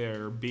sitting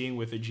there, being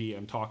with a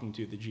GM, talking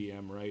to the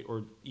GM, right,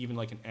 or even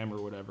like an M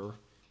or whatever,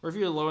 or if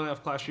you're a low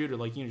enough class shooter,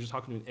 like just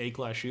talking to an A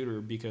class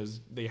shooter because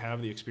they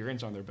have the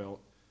experience on their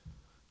belt,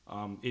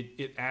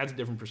 it adds a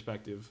different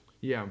perspective.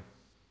 Yeah.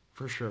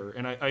 For sure.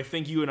 And I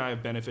think you and I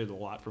have benefited a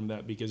lot from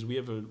that because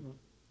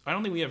I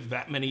don't think we have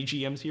that many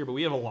GMs here, but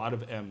we have a lot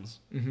of M's,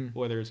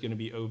 whether it's going to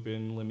be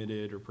open,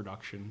 limited, or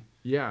production.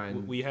 Yeah,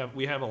 and We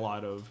have a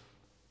lot of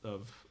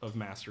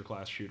master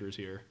class shooters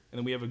here, and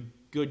then we have a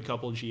good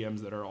couple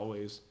GMs that are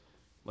always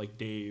like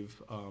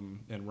Dave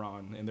and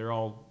Ron, and they're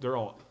all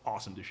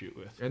awesome to shoot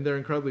with. they're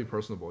incredibly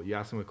personable. You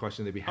ask them a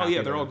question, they'd be happy. Oh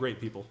yeah, they're all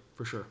great people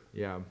for sure.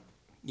 Yeah.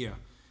 Yeah,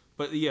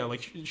 but yeah,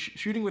 like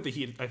shooting with the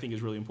heat, I think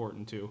is really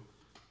important too.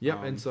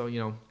 Yep, and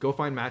so go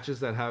find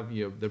matches that have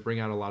that bring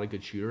out a lot of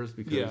good shooters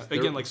because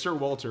again, like Sir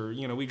Walter,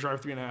 we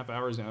drive 3.5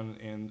 hours down,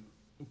 and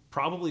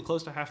probably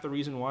close to half the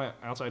reason why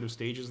outside of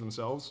stages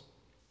themselves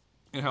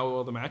and how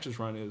well the matches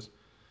run is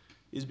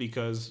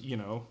because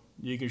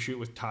you can shoot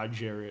with Todd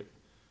Jarrett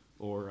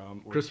or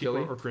Chris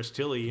Tilley or Chris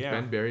Tilley, yeah.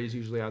 Ben Berry's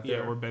usually out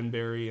there, or Ben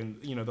Berry,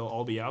 and they'll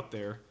all be out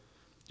there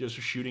just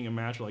shooting a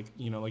match like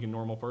like a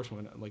normal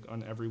person like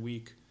on every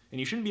week. And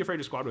you shouldn't be afraid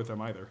to squad with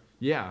them either.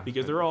 Yeah,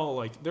 because they're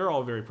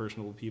all very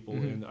personable people,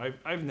 and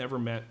I've never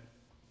met.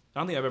 I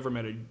don't think I've ever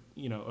met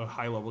a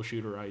high level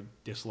shooter I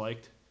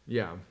disliked.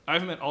 Yeah,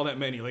 I've met all that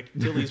many. Like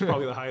Tilley's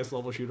probably the highest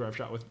level shooter I've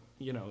shot with.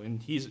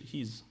 And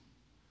he's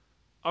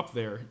up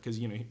there because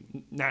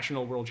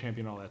national world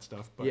champion, all that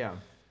stuff. But yeah,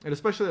 and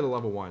especially at a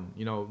level 1,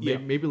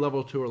 maybe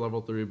level 2 or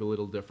level 3 would be a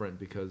little different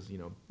because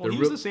well, he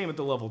was the same at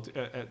the level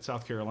at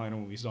South Carolina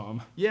when we saw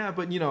him. Yeah,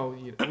 but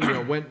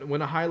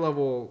when a high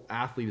level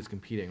athlete is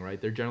competing,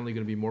 right, they're generally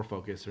going to be more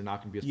focused. They're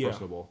not going to be as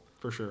personable.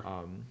 For sure.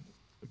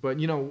 But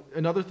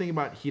another thing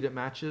about heated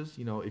matches,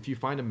 if you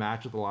find a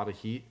match with a lot of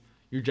heat,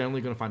 you're generally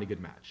going to find a good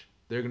match.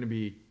 They're going to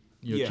be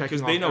checking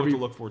because off they know what to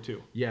look for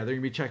too. Yeah, they're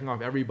going to be checking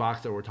off every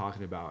box that we're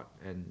talking about,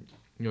 and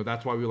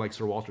that's why we like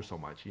Sir Walter so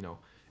much.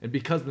 And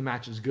because the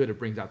match is good, it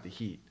brings out the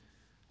heat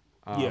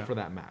for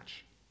that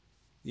match.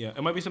 Yeah,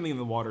 it might be something in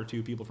the water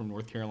too. People from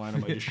North Carolina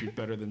might just shoot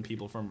better than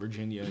people from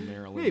Virginia and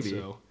Maryland.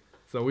 Maybe.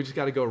 So we just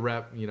got to go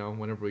rep,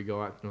 whenever we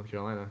go out to North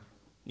Carolina.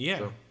 Yeah,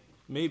 so,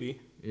 maybe.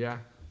 Yeah.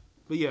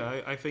 But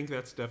yeah, I think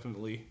that's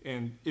definitely.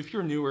 And if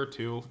you're newer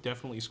too,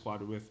 definitely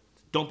squad with.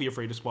 Don't be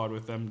afraid to squad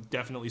with them.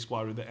 Definitely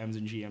squad with the M's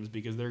and GMs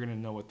because they're gonna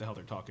know what the hell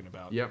they're talking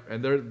about. Yep,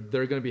 and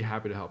they're gonna be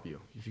happy to help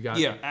you if you got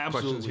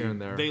questions here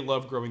and there. They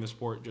love growing the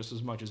sport just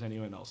as much as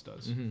anyone else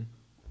does. Mm-hmm.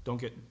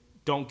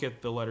 Don't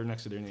get the letter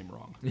next to their name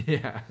wrong.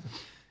 Yeah,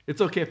 it's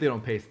okay if they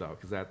don't paste though,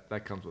 because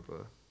that comes with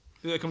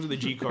a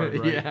G card,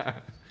 right? Yeah,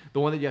 the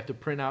one that you have to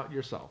print out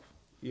yourself.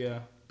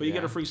 Yeah, but you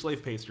get a free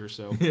slave paster,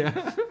 so.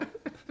 Yeah.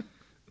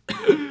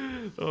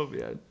 Oh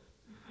man.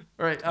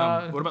 All right.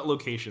 What about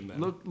location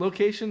then?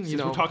 Location,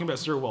 Since we're talking about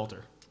Sir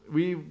Walter.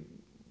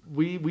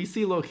 We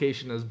see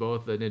location as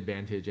both an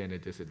advantage and a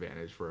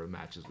disadvantage for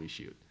matches we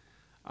shoot.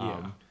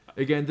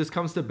 Again, this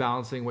comes to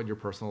balancing what your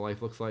personal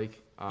life looks like.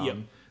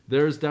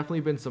 There's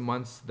definitely been some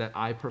months that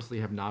I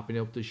personally have not been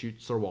able to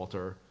shoot Sir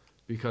Walter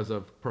because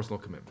of personal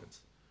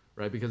commitments,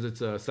 right? Because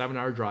it's a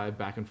 7-hour drive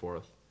back and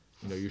forth.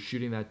 You're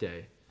shooting that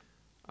day.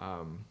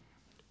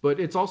 But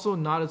it's also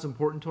not as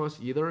important to us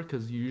either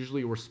because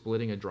usually we're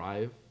splitting a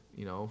drive,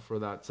 for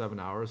that 7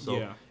 hours.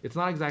 So it's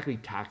not exactly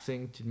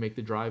taxing to make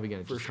the drive. Again,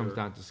 it just comes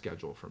down to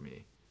schedule for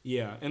me.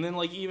 Yeah, and then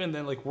like even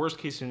then, like worst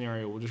case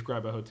scenario, we'll just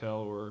grab a hotel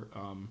or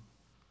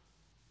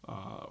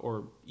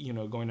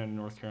going down to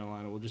North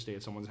Carolina, we'll just stay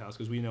at someone's house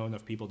because we know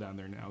enough people down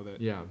there now that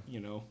Yeah.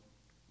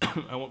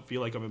 I won't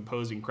feel like I'm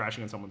imposing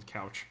crashing on someone's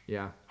couch.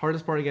 Yeah.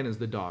 Hardest part again is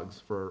the dogs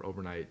for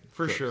overnight.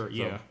 For trips, sure, so-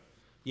 yeah.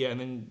 Yeah, and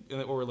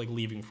then or like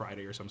leaving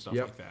Friday or some stuff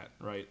Yep. like that,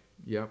 right?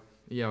 Yep.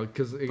 Yeah,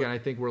 because again, I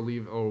think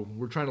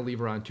we're trying to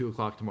leave around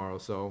 2:00 tomorrow.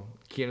 So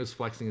Keanu's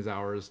flexing his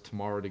hours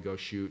tomorrow to go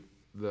shoot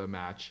the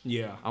match.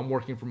 Yeah. I'm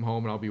working from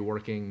home and I'll be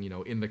working,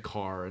 in the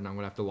car, and I'm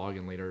gonna have to log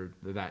in later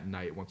that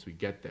night once we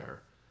get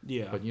there.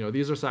 Yeah. But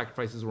these are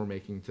sacrifices we're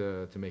making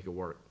to make it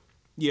work.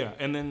 Yeah,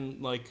 and then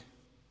like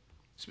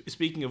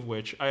speaking of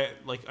which, I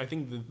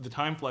think the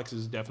time flex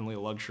is definitely a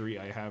luxury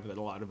I have that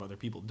a lot of other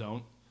people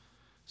don't.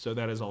 So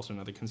that is also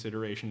another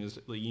consideration is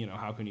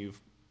how can you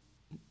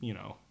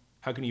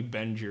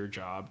bend your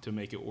job to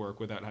make it work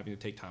without having to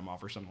take time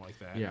off or something like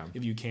that? Yeah.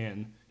 If you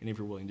can and if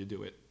you're willing to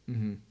do it.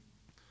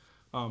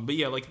 Mm-hmm. But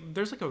yeah, like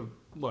there's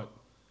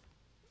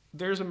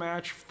there's a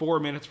match 4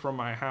 minutes from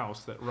my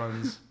house that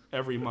runs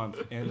every month,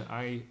 and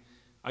I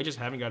just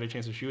haven't got a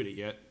chance to shoot it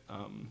yet.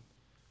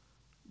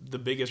 The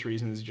biggest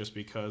reason is just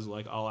because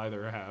like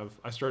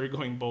I started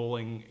going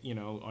bowling,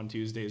 on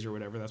Tuesdays or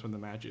whatever. That's when the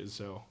match is,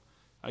 so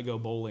I go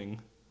bowling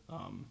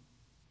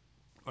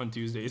on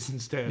Tuesdays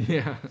instead.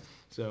 Yeah.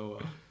 So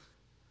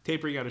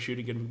tapering out of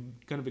shooting,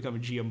 gonna become a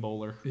GM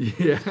bowler.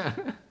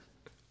 Yeah.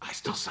 I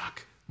still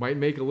suck. Might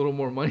make a little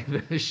more money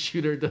than a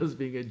shooter does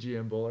being a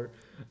GM bowler.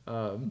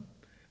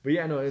 But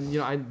yeah, no,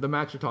 and the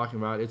match you're talking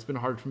about, it's been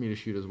hard for me to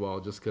shoot as well,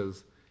 just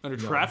because. Under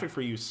traffic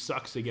for you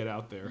sucks to get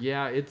out there.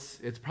 Yeah,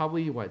 it's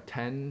probably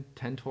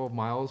 12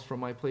 miles from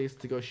my place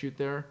to go shoot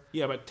there.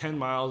 Yeah, about 10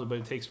 miles, but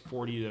it takes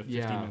 40 to 50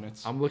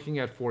 minutes. I'm looking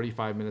at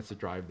 45 minutes to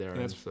drive there.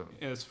 And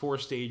it's 4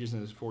 stages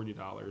and it's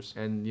 $40.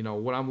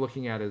 And what I'm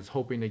looking at is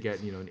hoping to get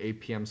an 8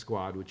 p.m.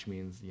 squad, which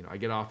means I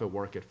get off at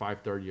work at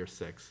 5:30 or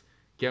 6,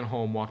 get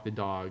home, walk the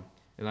dog,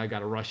 and I got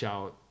to rush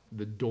out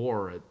the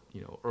door at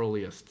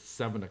earliest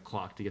 7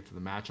 o'clock to get to the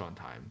match on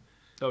time.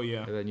 Oh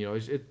yeah. And then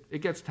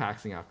it gets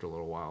taxing after a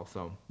little while.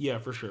 So yeah,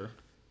 for sure.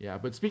 yeah,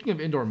 but speaking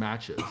of indoor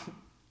matches,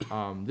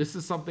 this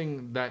is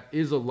something that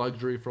is a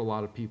luxury for a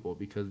lot of people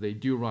because they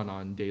do run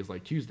on days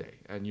like Tuesday,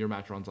 and your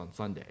match runs on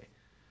Sunday.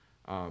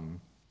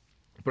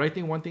 But I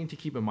think one thing to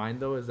keep in mind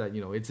though is that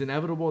it's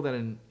inevitable that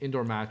an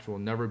indoor match will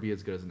never be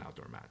as good as an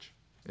outdoor match.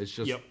 It's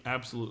just Yep,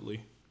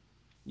 absolutely.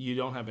 You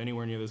don't have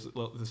anywhere near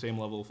the same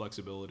level of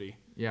flexibility.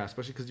 Yeah,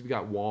 especially because you've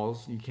got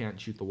walls. You can't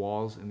shoot the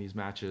walls in these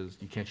matches.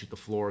 You can't shoot the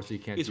floor, so you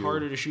can't. It's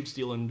harder to shoot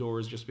steel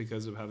indoors just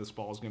because of how this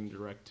ball is going to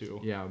direct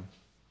too. Yeah.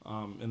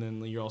 And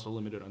then you're also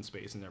limited on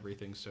space and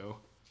everything. So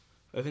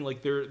I think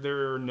like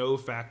there are no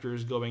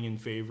factors going in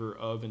favor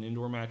of an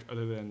indoor match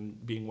other than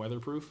being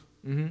weatherproof.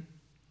 Mm-hmm.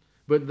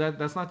 But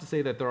that's not to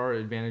say that there are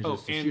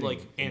advantages to and shooting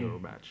like an indoor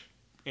match.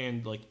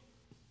 And like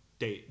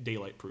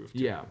daylight proof. Too.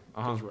 Yeah.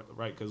 Uh-huh.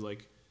 Right, because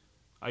like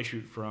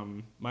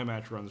my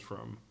match runs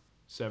from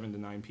 7 to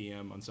 9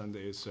 p.m. on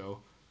Sundays, so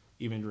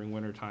even during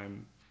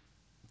wintertime,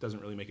 it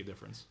doesn't really make a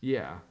difference.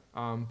 Yeah.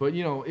 But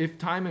if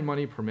time and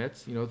money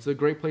permits, it's a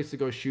great place to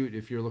go shoot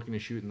if you're looking to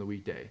shoot in the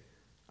weekday.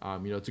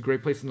 It's a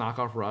great place to knock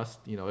off rust.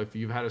 If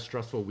you've had a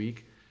stressful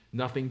week,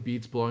 nothing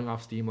beats blowing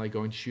off steam like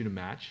going to shoot a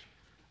match.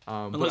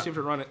 Unless you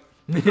have to run it.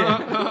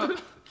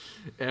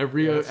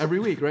 Every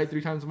week, right?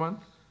 3 times a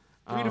month?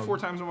 3 to 4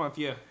 times a month,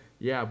 yeah.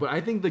 Yeah, but I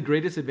think the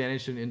greatest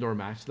advantage to an indoor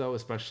match, though,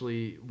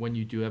 especially when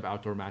you do have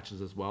outdoor matches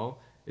as well,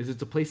 is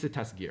it's a place to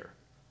test gear.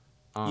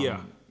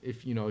 Yeah.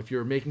 If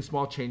you're making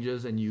small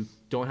changes and you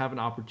don't have an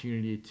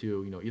opportunity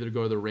to either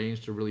go to the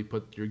range to really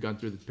put your gun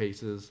through the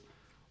paces,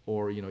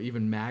 or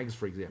even mags,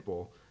 for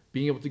example,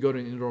 being able to go to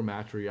an indoor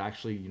match where you're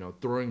actually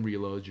throwing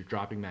reloads, you're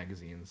dropping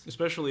magazines,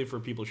 especially for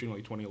people shooting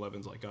like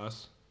 2011s like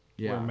us,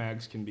 yeah, where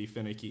mags can be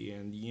finicky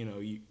and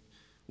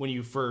when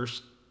you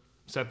first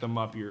set them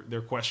up,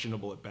 they're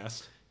questionable at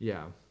best.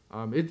 Yeah.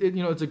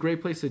 It's a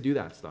great place to do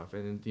that stuff.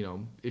 And,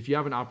 if you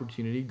have an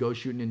opportunity, go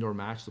shoot an indoor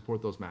match,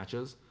 support those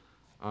matches.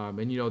 And,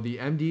 the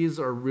MDs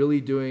are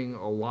really doing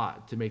a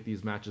lot to make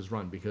these matches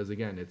run because,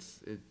 again,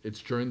 it's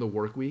during the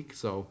work week.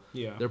 So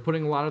yeah, they're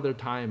putting a lot of their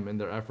time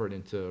and their effort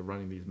into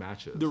running these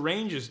matches. The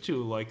ranges,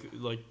 too, like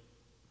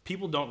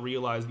people don't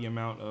realize the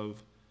amount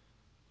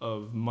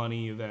of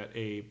money that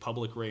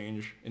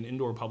an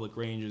indoor public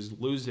range is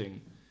losing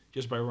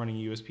just by running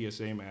a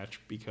USPSA match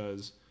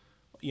because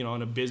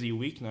on a busy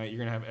weeknight, you're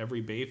gonna have every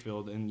bay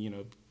filled, and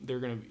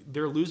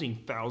they're losing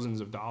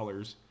thousands of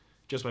dollars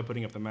just by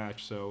putting up the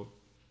match. So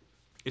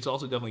it's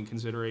also definitely a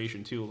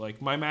consideration too. Like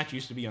my match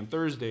used to be on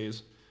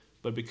Thursdays,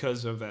 but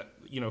because of that,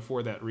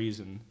 for that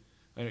reason,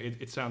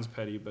 it sounds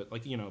petty, but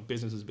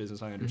business is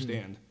business. I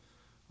understand.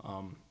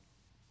 Mm-hmm.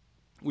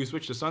 We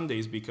switched to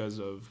Sundays because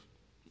of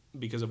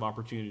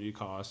opportunity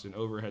costs and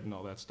overhead and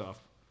all that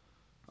stuff.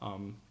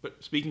 But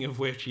speaking of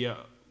which, yeah,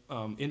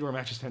 indoor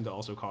matches tend to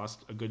also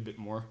cost a good bit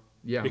more.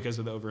 Yeah. Because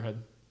of the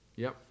overhead.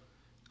 Yep.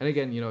 And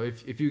again,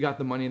 if you got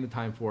the money and the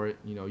time for it,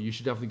 you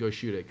should definitely go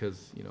shoot it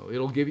because,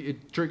 it'll give you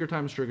trigger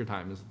time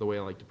is the way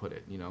I like to put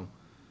it.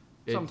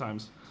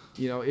 Sometimes.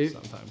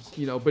 Sometimes.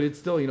 But it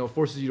still,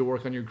 forces you to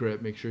work on your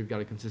grip, make sure you've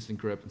got a consistent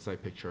grip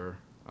inside picture,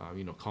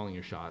 calling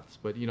your shots.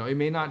 But, it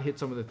may not hit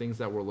some of the things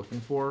that we're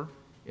looking for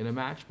in a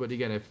match. But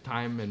again, if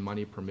time and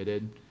money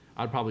permitted,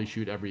 I'd probably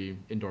shoot every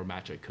indoor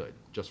match I could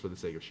just for the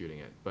sake of shooting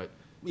it. But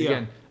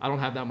again, I don't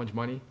have that much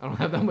money. I don't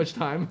have that much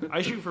time.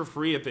 I shoot for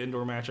free at the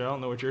indoor match. I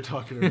don't know what you're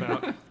talking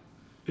about.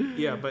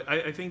 Yeah, but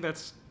I think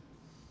that's...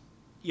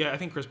 Yeah, I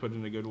think Chris put it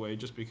in a good way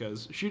just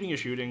because shooting is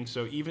shooting.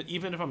 So even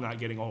if I'm not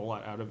getting a whole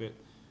lot out of it,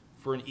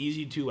 for an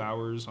easy 2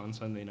 hours on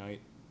Sunday night,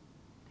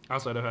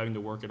 outside of having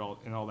to work it all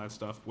and all that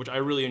stuff, which I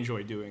really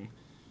enjoy doing,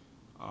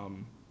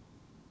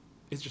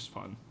 it's just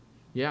fun.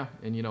 Yeah,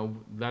 and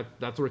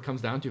that's what it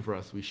comes down to for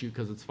us. We shoot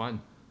because it's fun.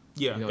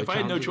 Yeah, if I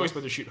had no choice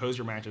but to shoot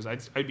Hoser matches,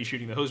 I'd be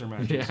shooting the Hoser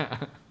matches.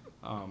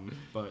 Yeah.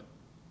 But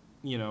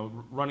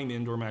running the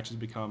indoor matches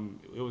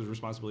it was a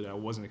responsibility I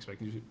wasn't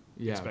expecting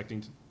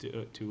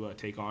to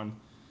take on.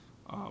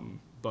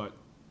 But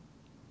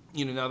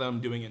now that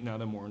I'm doing it, now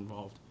that I'm more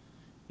involved,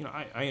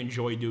 I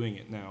enjoy doing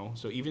it now.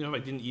 So even if I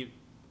didn't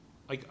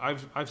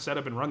I've set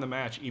up and run the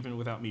match even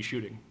without me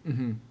shooting,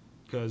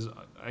 because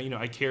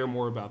I care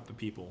more about the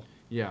people.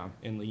 Yeah.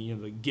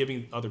 And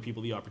giving other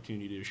people the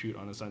opportunity to shoot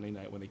on a Sunday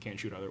night when they can't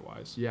shoot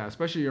otherwise. Yeah,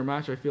 especially your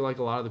match. I feel like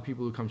a lot of the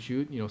people who come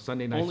shoot,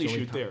 Sunday nights only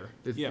shoot there.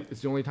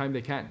 It's the only time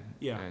they can.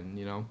 Yeah.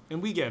 And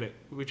and we get it,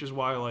 which is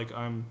why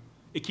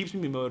it keeps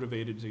me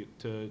motivated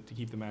to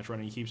keep the match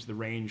running. It keeps the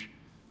range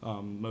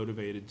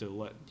motivated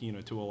to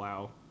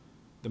allow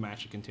the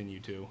match to continue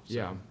too. So.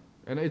 Yeah.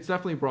 And it's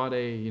definitely brought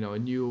a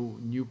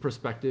new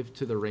perspective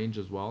to the range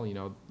as well.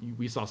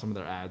 We saw some of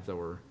their ads that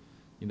were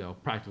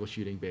practical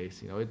shooting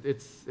based.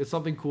 It's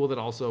something cool that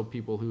also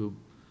people who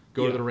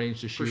go to the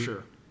range to shoot, for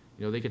sure.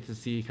 They get to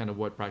see kind of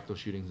what practical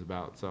shooting is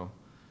about. So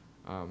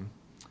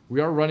we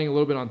are running a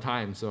little bit on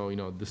time. So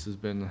this has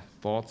been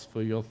Thoughts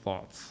for Your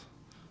Thoughts.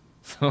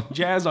 So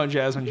jazz on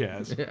jazz on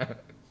jazz. Yeah.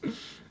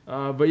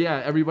 But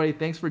yeah, everybody,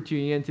 thanks for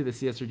tuning in to the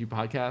CSRG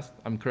podcast.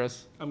 I'm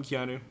Chris. I'm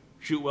Keanu.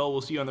 Shoot well.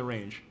 We'll see you on the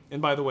range.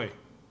 And by the way,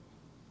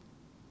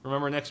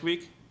 remember next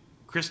week,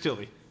 Chris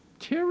Tilley.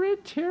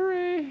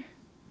 Terry.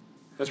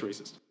 That's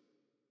racist.